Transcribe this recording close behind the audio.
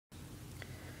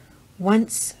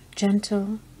Once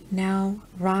gentle, now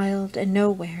riled and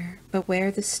nowhere but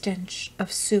where the stench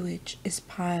of sewage is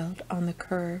piled on the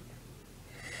curb.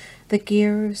 The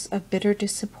gears of bitter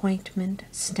disappointment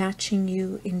snatching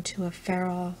you into a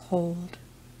feral hold.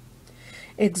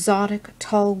 Exotic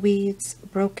tall weeds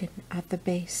broken at the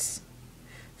base.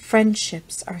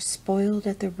 Friendships are spoiled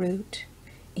at the root.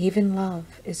 Even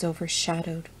love is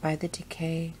overshadowed by the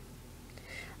decay.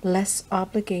 Less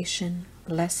obligation,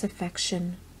 less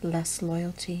affection, less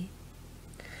loyalty.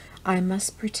 I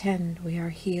must pretend we are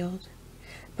healed,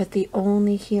 but the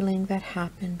only healing that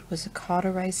happened was a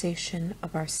cauterization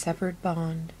of our severed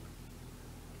bond.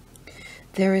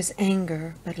 There is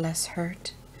anger, but less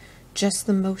hurt, just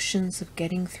the motions of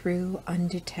getting through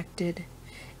undetected,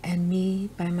 and me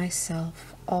by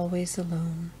myself, always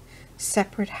alone,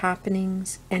 separate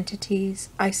happenings, entities,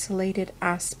 isolated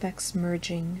aspects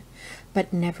merging,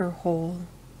 but never whole.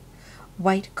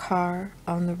 White car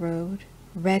on the road,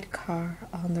 red car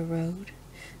on the road,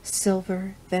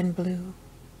 silver then blue.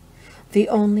 The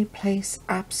only place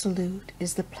absolute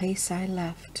is the place I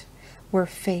left, where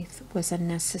faith was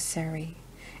unnecessary,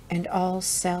 and all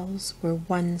cells were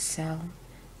one cell,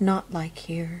 not like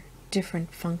here,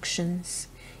 different functions,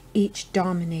 each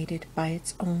dominated by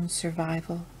its own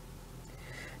survival.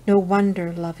 No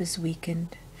wonder love is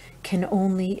weakened, can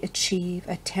only achieve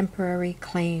a temporary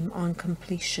claim on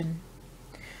completion.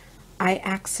 I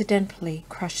accidentally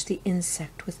crush the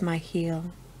insect with my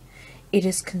heel. It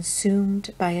is consumed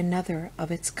by another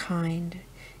of its kind,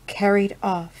 carried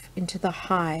off into the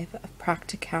hive of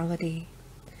practicality,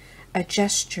 a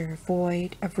gesture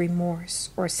void of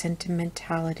remorse or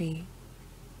sentimentality.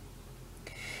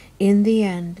 In the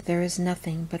end, there is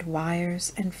nothing but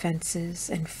wires and fences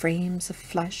and frames of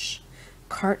flesh,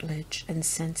 cartilage and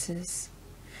senses.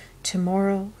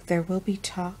 Tomorrow there will be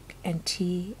talk and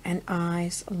tea and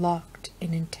eyes locked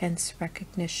in intense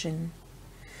recognition.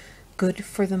 Good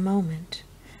for the moment,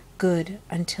 good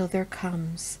until there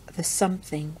comes the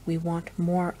something we want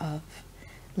more of,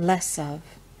 less of,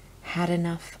 had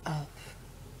enough of.